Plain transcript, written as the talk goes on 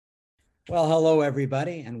Well, hello,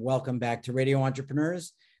 everybody, and welcome back to Radio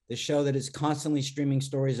Entrepreneurs, the show that is constantly streaming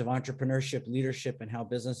stories of entrepreneurship, leadership, and how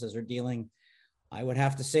businesses are dealing, I would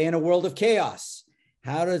have to say, in a world of chaos.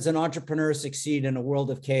 How does an entrepreneur succeed in a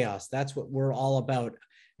world of chaos? That's what we're all about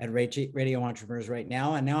at Radio Entrepreneurs right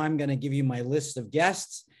now. And now I'm going to give you my list of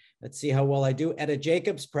guests. Let's see how well I do. Etta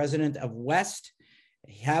Jacobs, president of West.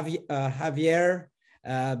 Javier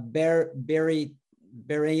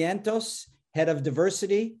Barrientos, head of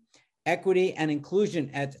diversity, equity and inclusion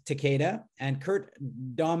at Takeda, and Kurt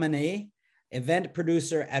Domine, event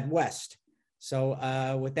producer at West.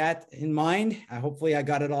 So with that in mind, hopefully I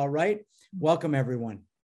got it all right. Welcome, everyone.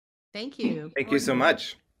 Thank you. Thank you so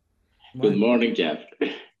much. Good morning, Jeff.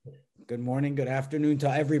 Good morning, good afternoon to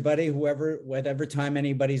everybody, whatever time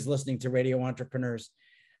anybody's listening to Radio Entrepreneurs.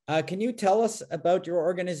 Can you tell us about your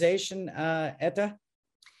organization, Etta?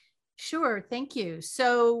 Sure, thank you.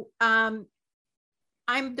 So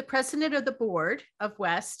I'm the president of the board of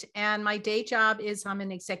West, and my day job is I'm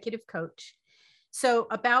an executive coach. So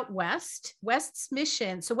about West's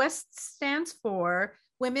mission. So West stands for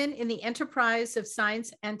Women in the Enterprise of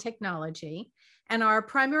Science and Technology. And our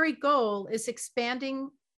primary goal is expanding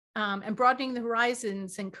and broadening the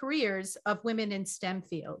horizons and careers of women in STEM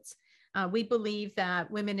fields. We believe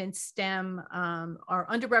that women in STEM are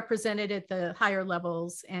underrepresented at the higher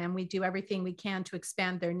levels, and we do everything we can to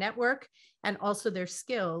expand their network and also their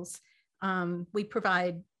skills. We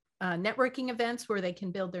provide networking events where they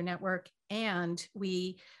can build their network, and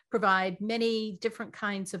we provide many different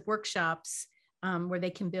kinds of workshops where they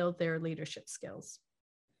can build their leadership skills.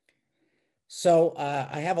 So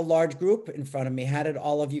I have a large group in front of me. How did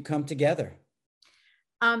all of you come together?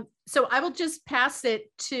 So I will just pass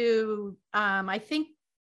it to, I think,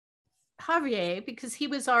 Javier, because he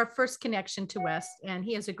was our first connection to West, and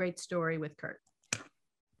he has a great story with Kurt.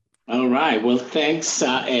 All right. Well, thanks,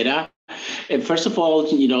 Etta. And first of all,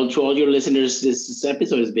 to all your listeners, this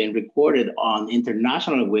episode is being recorded on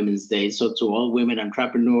International Women's Day. So to all women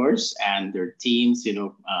entrepreneurs and their teams,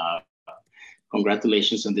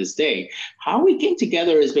 congratulations on this day. How we came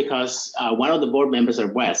together is because one of the board members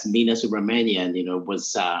at West, Meena Subramanian,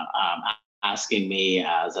 was asking me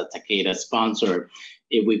as a Takeda sponsor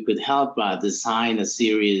if we could help design a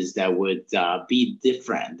series that would be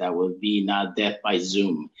different, that would be not death by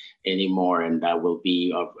Zoom anymore, and that will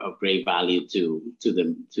be of great value to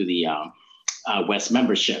the West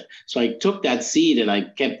membership. So I took that seed and I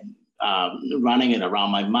kept running it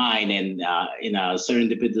around my mind, and in a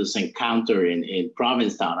serendipitous encounter in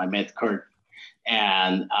Provincetown, I met Kurt,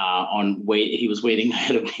 and he was waiting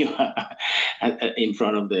ahead of me in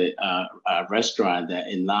front of the restaurant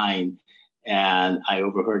in line, and I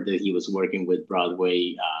overheard that he was working with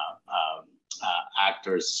Broadway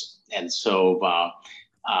actors, and so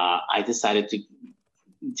I decided to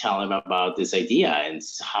tell him about this idea and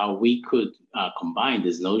how we could combine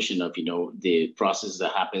this notion of, the process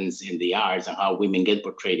that happens in the arts and how women get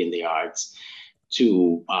portrayed in the arts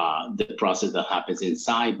to the process that happens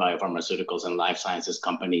inside biopharmaceuticals and life sciences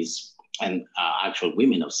companies and actual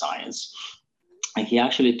women of science. And he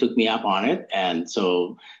actually took me up on it. And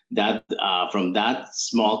so that from that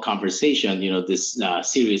small conversation, this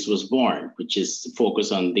series was born, which is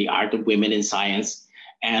focused on the art of women in science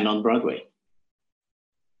and on Broadway.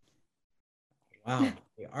 Wow,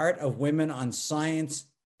 the art of women on science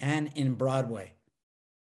and in Broadway.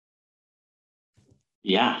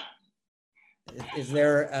 Yeah. Is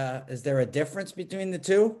there a difference between the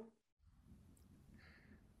two?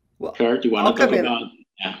 Well, Kurt, you want to talk about?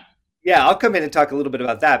 Yeah, I'll come in and talk a little bit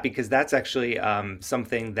about that, because that's actually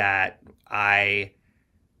something that I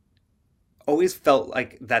always felt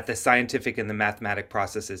like that the scientific and the mathematic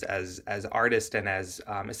processes as artists and as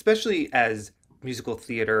especially as musical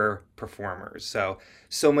theater performers.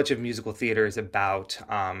 So much of musical theater is about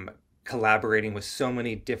collaborating with so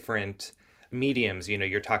many different mediums.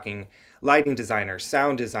 You're talking lighting designers,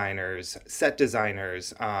 sound designers, set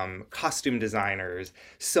designers, costume designers,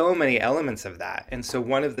 so many elements of that. And so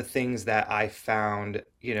one of the things that I found,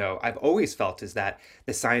 I've always felt is that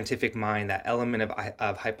the scientific mind, that element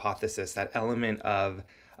of hypothesis, that element of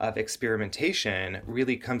experimentation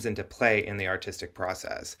really comes into play in the artistic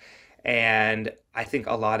process. And I think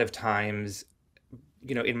a lot of times,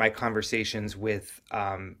 in my conversations with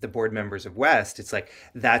the board members of West, it's like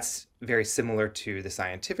that's very similar to the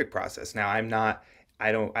scientific process. Now,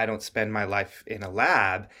 I don't spend my life in a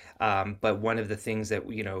lab, but one of the things that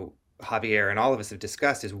Javier and all of us have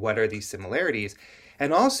discussed is what are these similarities,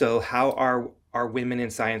 and also how are are women in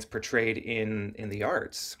science portrayed in the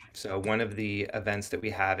arts? So one of the events that we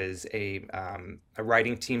have is a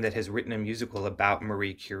writing team that has written a musical about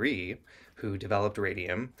Marie Curie, who developed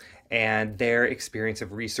radium, and their experience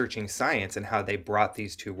of researching science and how they brought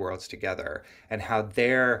these two worlds together, and how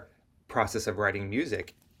their process of writing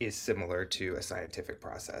music is similar to a scientific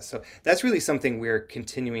process. So that's really something we're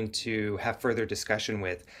continuing to have further discussion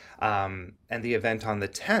with. And the event on the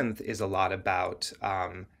 10th is a lot about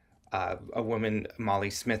a woman, Molly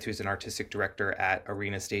Smith, who's an artistic director at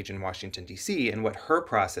Arena Stage in Washington, D.C., and what her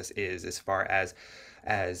process is as far as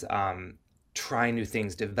trying new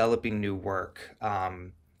things, developing new work,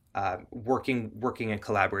 working and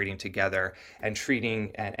collaborating together, and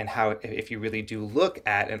treating and how, if you really do look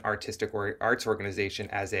at an artistic or arts organization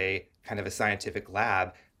as a kind of a scientific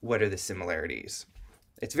lab, what are the similarities?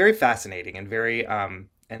 It's very fascinating and very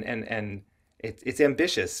and it's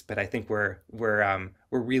ambitious, but I think we're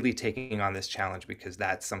really taking on this challenge because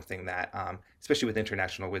that's something that, especially with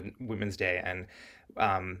International Women's Day and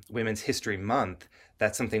Women's History Month,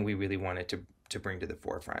 that's something we really wanted to bring to the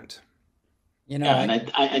forefront. You know, Yeah, and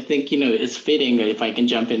I think, it's fitting if I can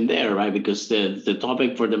jump in there, right? Because the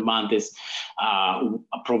topic for the month is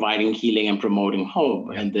providing healing and promoting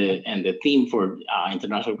hope, Yeah. and the theme for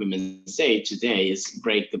International Women's Day today is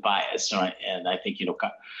break the bias, right? And I think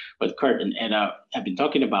what Kurt and Edda have been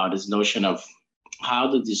talking about is notion of how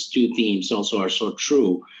do these two themes also are so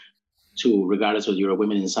true to, regardless of you're a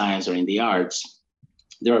women in science or in the arts.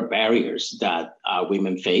 There are barriers that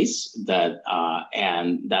women face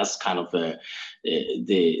and that's kind of the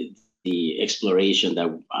exploration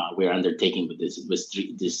that we're undertaking with this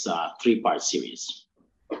three-part series.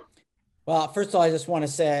 well, first of all, I just want to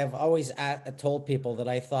say I've always told people that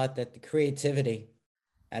I thought that the creativity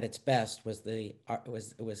at its best was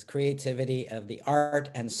creativity of the art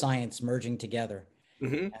and science merging together,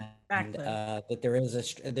 Mm-hmm. and Exactly.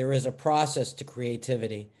 that there is a process to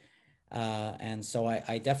creativity. And so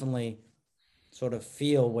I definitely sort of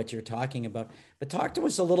feel what you're talking about. But talk to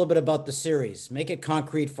us a little bit about the series. Make it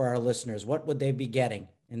concrete for our listeners. What would they be getting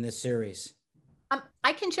in this series?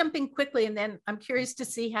 I can jump in quickly, and then I'm curious to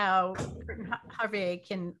see how Javier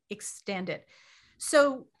can extend it.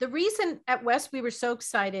 So the reason at West we were so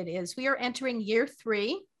excited is we are entering year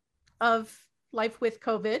 3 of life with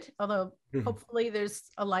COVID, although hopefully there's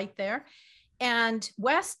a light there. And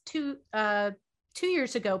West 2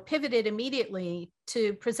 years ago pivoted immediately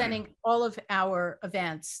to presenting all of our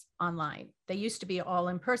events online. They used to be all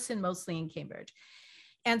in person, mostly in Cambridge.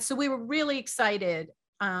 And so we were really excited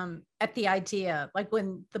at the idea. Like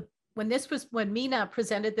when Mina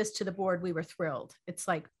presented this to the board, we were thrilled. It's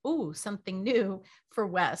like, ooh, something new for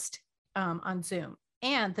West on Zoom.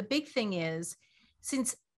 And the big thing is,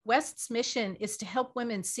 since West's mission is to help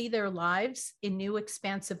women see their lives in new,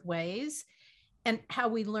 expansive ways, and how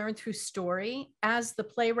we learn through story, as the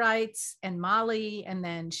playwrights and Molly and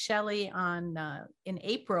then Shelley in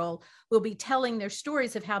April will be telling their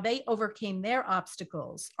stories of how they overcame their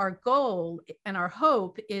obstacles. Our goal and our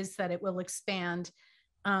hope is that it will expand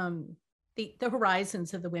the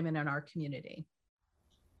horizons of the women in our community.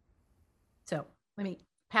 So let me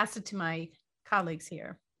pass it to my colleagues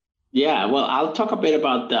here. Yeah, well, I'll talk a bit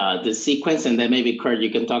about the sequence, and then maybe Kurt, you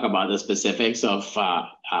can talk about the specifics of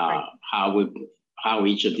how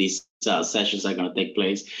each of these sessions are going to take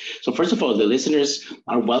place. So first of all, the listeners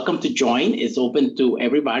are welcome to join. It's open to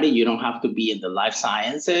everybody. You don't have to be in the life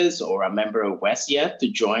sciences or a member of West yet to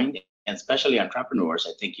join, and especially entrepreneurs.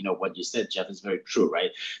 I think, what you said, Jeff, is very true,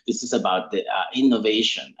 right? This is about the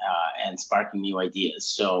innovation and sparking new ideas.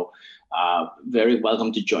 So very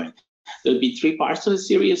welcome to join. There'll be 3 parts to the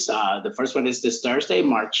series. The first one is this Thursday,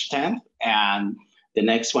 March 10th, and the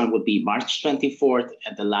next one will be March 24th,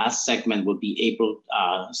 and the last segment will be April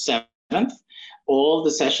 7th. All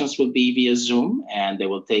the sessions will be via Zoom, and they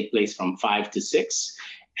will take place from 5 to 6.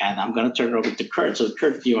 And I'm going to turn it over to Kurt. So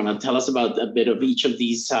Kurt, do you want to tell us about a bit of each of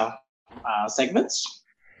these segments?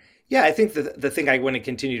 Yeah, I think the thing I want to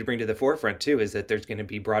continue to bring to the forefront too is that there's going to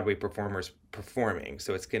be Broadway performers performing.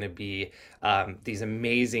 So it's going to be these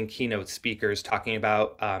amazing keynote speakers talking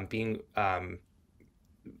about being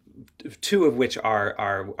 2 of which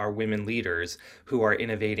are women leaders who are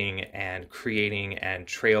innovating and creating and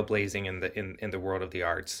trailblazing in the world of the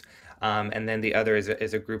arts. and then the other is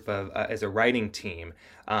a group of is a writing team,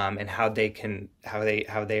 and how they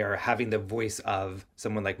are having the voice of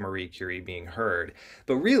someone like Marie Curie being heard.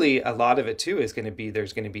 But really, a lot of it too is going to be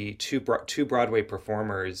there's going to be two Broadway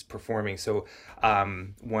performers performing. So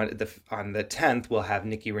on the 10th we'll have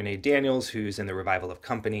Nikki Renee Daniels, who's in the revival of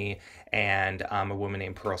Company, and a woman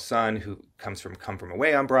named Pearl Sun, who Come From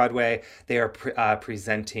Away on Broadway. They are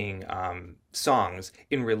presenting songs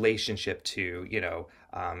in relationship to,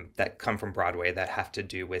 that come from Broadway, that have to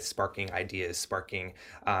do with sparking ideas, sparking,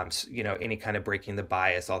 any kind of breaking the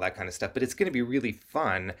bias, all that kind of stuff. But it's going to be really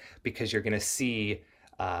fun because you're going to see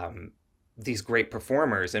these great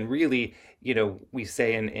performers. And really, we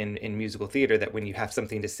say in musical theater that when you have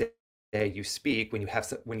something to say, you speak. When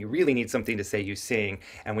you really need something to say, you sing.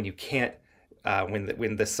 And when you can't,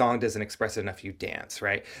 when the song doesn't express it enough, you dance,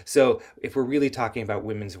 right? So if we're really talking about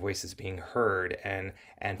women's voices being heard and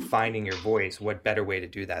finding your voice, what better way to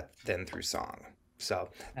do that than through song? So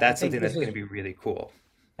that's something that's going to be really cool.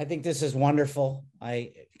 I think this is wonderful.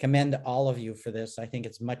 I commend all of you for this. I think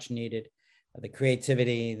it's much needed. The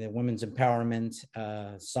creativity, the women's empowerment,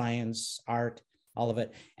 science, art, all of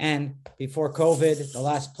it. And before COVID, the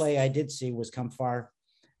last play I did see was Come Far.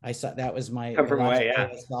 I saw that was my Come From Away, yeah.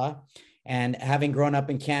 I saw. And having grown up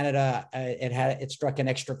in Canada, it struck an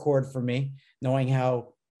extra chord for me, knowing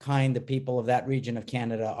how kind the people of that region of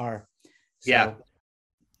Canada are. So, yeah.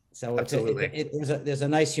 So absolutely. There's a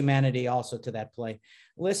nice humanity also to that play.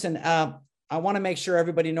 Listen, I want to make sure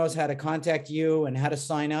everybody knows how to contact you and how to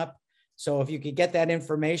sign up. So if you could get that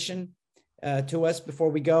information to us before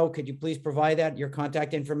we go, could you please provide that, your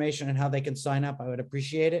contact information and how they can sign up? I would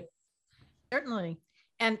appreciate it. Certainly.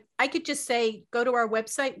 And I could just say, go to our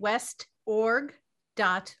website, westorg.org.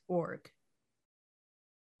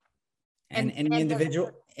 And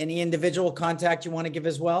any individual contact you want to give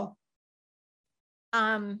as well?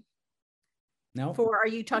 No. Are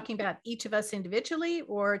you talking about each of us individually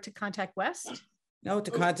or to contact West? No,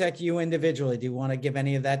 to contact you individually. Do you want to give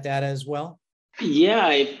any of that data as well?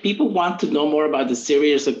 Yeah, if people want to know more about the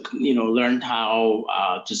series, learn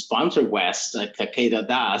how to sponsor West, like Takeda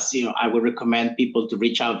does, I would recommend people to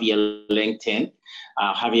reach out via LinkedIn.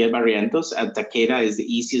 Javier Barrientos at Takeda is the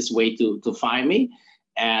easiest way to find me.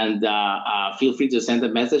 And feel free to send a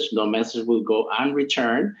message. No message will go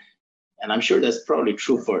unreturned. And I'm sure that's probably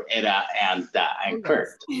true for Etta and Kurt.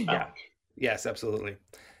 Yeah. Yes, absolutely.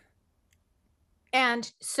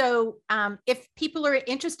 And so if people are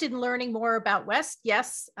interested in learning more about West,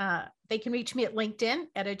 yes, they can reach me at LinkedIn,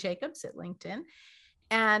 Etta Jacobs at LinkedIn.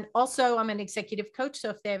 And also I'm an executive coach. So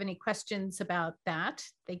if they have any questions about that,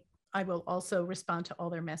 I will also respond to all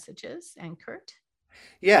their messages. And Kurt?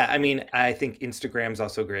 Yeah, I mean, I think Instagram is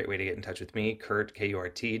also a great way to get in touch with me. Kurt,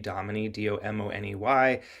 K-U-R-T, Domony,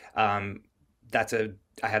 D-O-M-O-N-E-Y.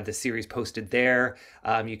 I have the series posted there.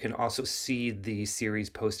 You can also see the series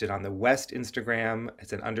posted on the West Instagram.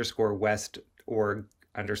 It's an _West_org_.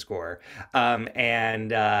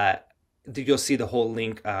 You'll see the whole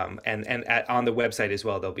link. On the website as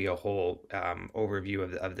well, there'll be a whole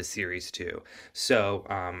overview of the series too. So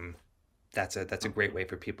that's a great way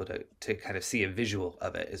for people to kind of see a visual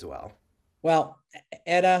of it as well. Well,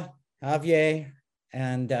 Etta, Javier,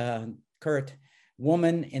 and Kurt,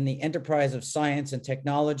 woman in the enterprise of science and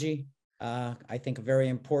technology. I think a very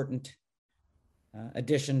important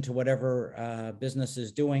addition to whatever business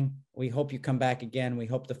is doing. We hope you come back again. We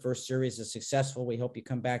hope the first series is successful. We hope you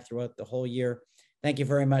come back throughout the whole year. Thank you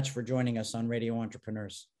very much for joining us on Radio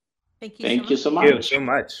Entrepreneurs. Thank you. Thank you so much. Thank you so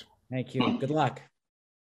much. Thank you. Good luck.